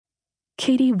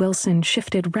Katie Wilson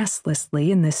shifted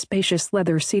restlessly in the spacious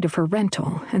leather seat of her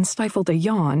rental and stifled a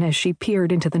yawn as she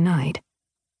peered into the night.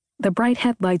 The bright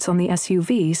headlights on the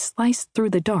SUV sliced through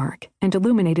the dark and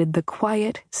illuminated the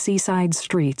quiet, seaside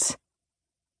streets.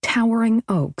 Towering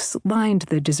oaks lined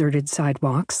the deserted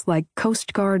sidewalks like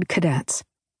Coast Guard cadets,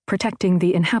 protecting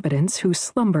the inhabitants who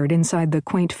slumbered inside the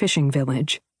quaint fishing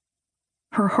village.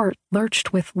 Her heart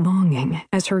lurched with longing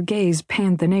as her gaze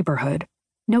panned the neighborhood,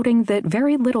 noting that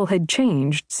very little had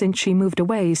changed since she moved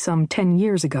away some 10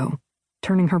 years ago,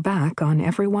 turning her back on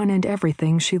everyone and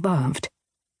everything she loved.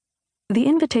 The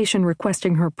invitation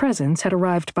requesting her presence had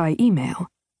arrived by email,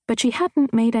 but she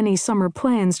hadn't made any summer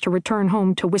plans to return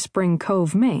home to Whispering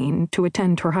Cove, Maine, to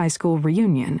attend her high school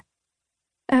reunion.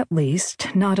 At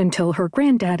least, not until her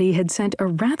granddaddy had sent a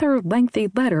rather lengthy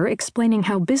letter explaining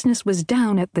how business was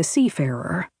down at the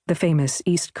Seafarer, the famous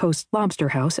East Coast lobster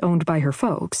house owned by her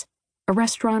folks, a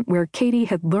restaurant where Katie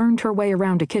had learned her way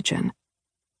around a kitchen.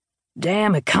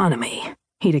 "Damn economy,"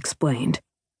 he'd explained.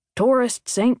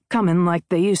 "Tourists ain't coming like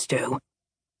they used to."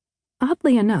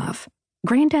 Oddly enough,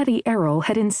 Granddaddy Errol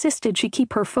had insisted she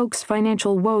keep her folks'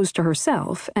 financial woes to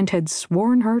herself and had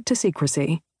sworn her to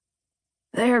secrecy.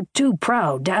 "They're too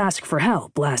proud to ask for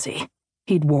help, lassie,"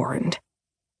 he'd warned.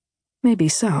 Maybe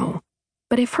so,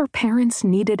 but if her parents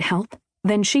needed help,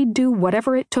 then she'd do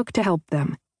whatever it took to help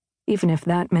them, even if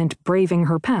that meant braving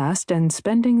her past and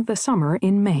spending the summer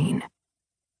in Maine.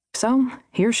 So,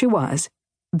 here she was,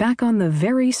 back on the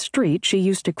very street she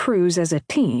used to cruise as a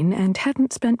teen and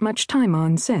hadn't spent much time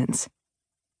on since.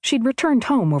 She'd returned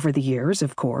home over the years,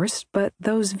 of course, but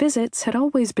those visits had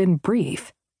always been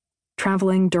brief.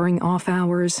 Traveling during off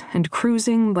hours and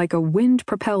cruising like a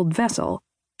wind-propelled vessel,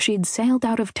 she'd sailed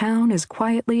out of town as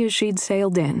quietly as she'd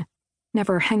sailed in,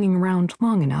 never hanging around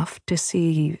long enough to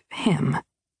see him.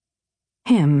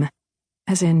 Him,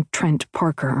 as in Trent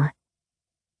Parker.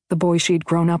 The boy she'd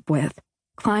grown up with,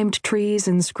 climbed trees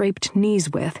and scraped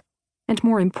knees with, and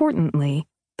more importantly,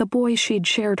 the boy she'd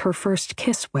shared her first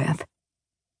kiss with.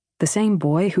 The same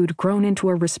boy who'd grown into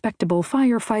a respectable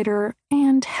firefighter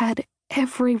and had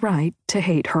every right to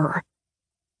hate her.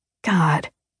 God,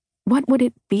 what would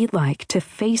it be like to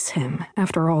face him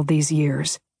after all these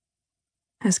years?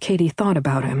 As Katie thought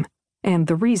about him, and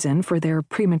the reason for their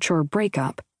premature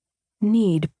breakup,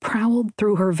 need prowled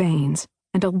through her veins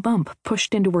and a lump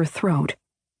pushed into her throat.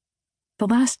 The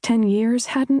last 10 years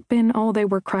hadn't been all they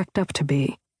were cracked up to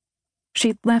be.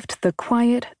 She'd left the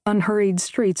quiet, unhurried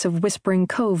streets of Whispering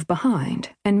Cove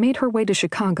behind and made her way to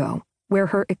Chicago, where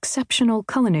her exceptional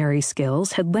culinary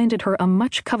skills had landed her a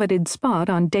much-coveted spot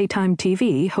on daytime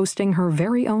TV hosting her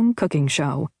very own cooking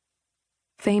show.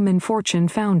 Fame and fortune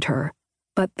found her,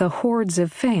 but the hordes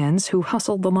of fans who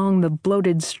hustled along the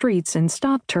bloated streets and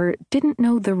stopped her didn't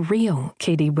know the real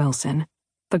Katie Wilson,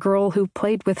 the girl who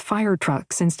played with fire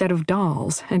trucks instead of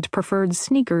dolls and preferred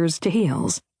sneakers to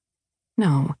heels.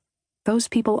 No, those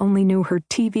people only knew her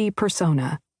TV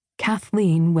persona,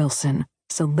 Kathleen Wilson,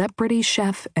 celebrity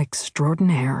chef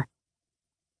extraordinaire.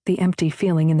 The empty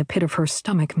feeling in the pit of her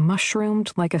stomach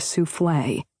mushroomed like a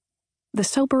souffle. The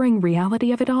sobering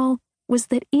reality of it all was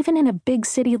that even in a big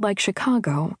city like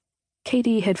Chicago,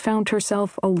 Katie had found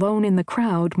herself alone in the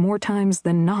crowd more times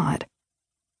than not.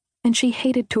 And she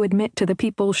hated to admit to the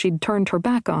people she'd turned her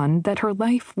back on that her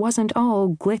life wasn't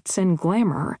all glitz and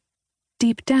glamour.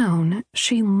 Deep down,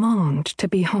 she longed to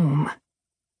be home.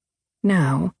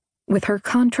 Now, with her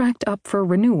contract up for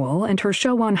renewal and her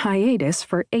show on hiatus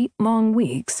for 8 long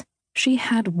weeks, she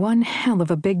had one hell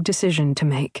of a big decision to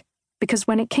make, because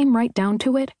when it came right down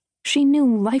to it, she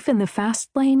knew life in the fast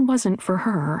lane wasn't for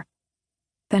her.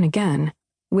 Then again,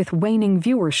 with waning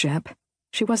viewership,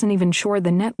 she wasn't even sure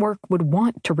the network would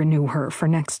want to renew her for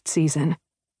next season.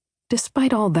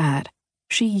 Despite all that,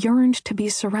 she yearned to be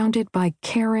surrounded by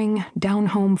caring,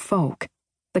 down-home folk,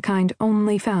 the kind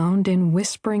only found in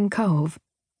Whispering Cove.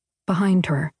 Behind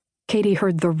her, Katie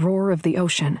heard the roar of the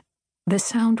ocean, the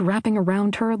sound wrapping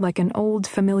around her like an old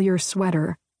familiar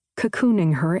sweater,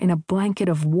 cocooning her in a blanket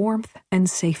of warmth and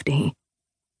safety.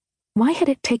 Why had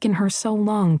it taken her so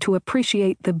long to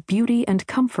appreciate the beauty and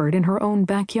comfort in her own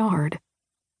backyard?